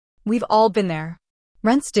We've all been there.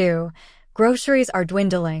 Rent's due, groceries are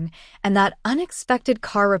dwindling, and that unexpected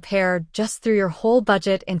car repair just threw your whole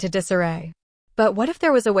budget into disarray. But what if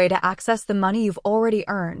there was a way to access the money you've already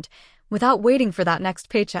earned without waiting for that next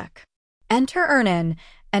paycheck? Enter EarnIn,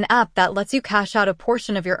 an app that lets you cash out a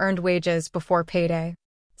portion of your earned wages before payday.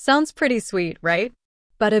 Sounds pretty sweet, right?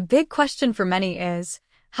 But a big question for many is,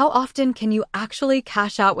 how often can you actually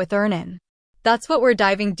cash out with EarnIn? That's what we're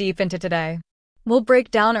diving deep into today. We'll break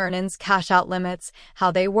down EarnIn's cash out limits, how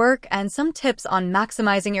they work, and some tips on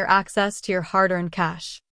maximizing your access to your hard-earned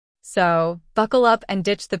cash. So, buckle up and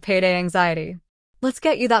ditch the payday anxiety. Let's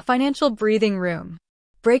get you that financial breathing room.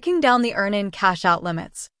 Breaking down the EarnIn cash out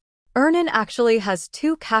limits. EarnIn actually has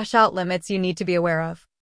 2 cash out limits you need to be aware of.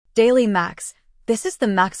 Daily max. This is the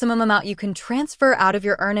maximum amount you can transfer out of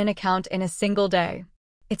your EarnIn account in a single day.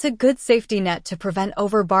 It's a good safety net to prevent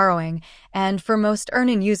overborrowing, and for most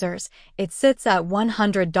EarnIn users, it sits at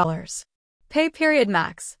 $100. Pay period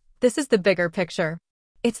max. This is the bigger picture.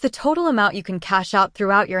 It's the total amount you can cash out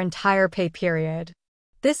throughout your entire pay period.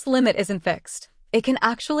 This limit isn't fixed. It can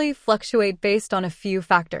actually fluctuate based on a few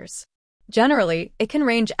factors. Generally, it can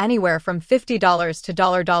range anywhere from $50 to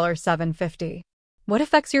 $750. What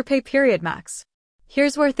affects your pay period max?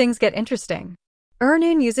 Here's where things get interesting.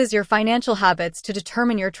 EarnIn uses your financial habits to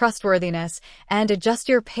determine your trustworthiness and adjust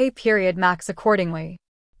your pay period max accordingly.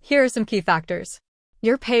 Here are some key factors.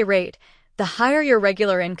 Your pay rate. The higher your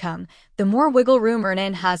regular income, the more wiggle room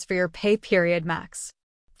EarnIn has for your pay period max.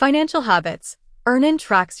 Financial habits. EarnIn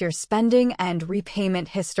tracks your spending and repayment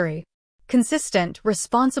history. Consistent,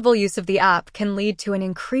 responsible use of the app can lead to an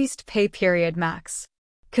increased pay period max.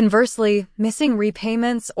 Conversely, missing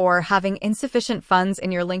repayments or having insufficient funds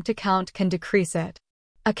in your linked account can decrease it.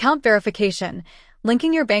 Account verification.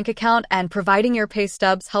 Linking your bank account and providing your pay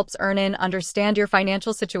stubs helps EarnIn understand your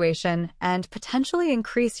financial situation and potentially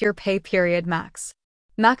increase your pay period max.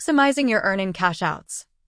 Maximizing your EarnIn cash outs.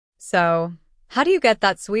 So, how do you get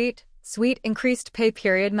that sweet increased pay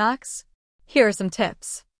period max? Here are some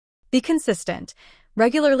tips. Be consistent.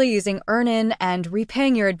 Regularly using EarnIn and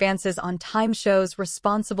repaying your advances on time shows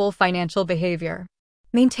responsible financial behavior.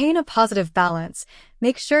 Maintain a positive balance.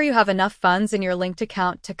 Make sure you have enough funds in your linked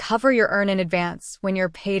account to cover your EarnIn advance when your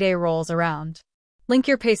payday rolls around. Link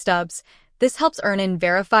your pay stubs. This helps EarnIn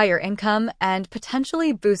verify your income and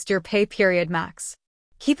potentially boost your pay period max.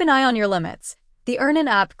 Keep an eye on your limits. The EarnIn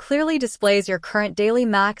app clearly displays your current daily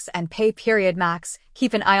max and pay period max.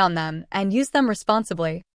 Keep an eye on them and use them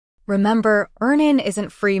responsibly. Remember, EarnIn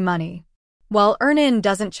isn't free money. While EarnIn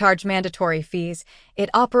doesn't charge mandatory fees, it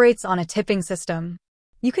operates on a tipping system.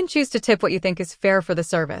 You can choose to tip what you think is fair for the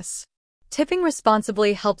service. Tipping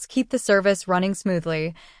responsibly helps keep the service running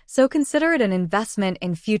smoothly, so consider it an investment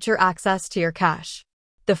in future access to your cash.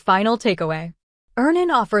 The final takeaway.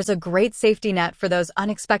 EarnIn offers a great safety net for those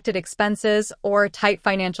unexpected expenses or tight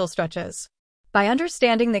financial stretches. By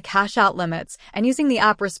understanding the cash out limits and using the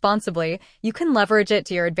app responsibly, you can leverage it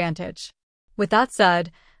to your advantage. With that said,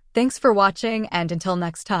 thanks for watching, and until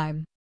next time.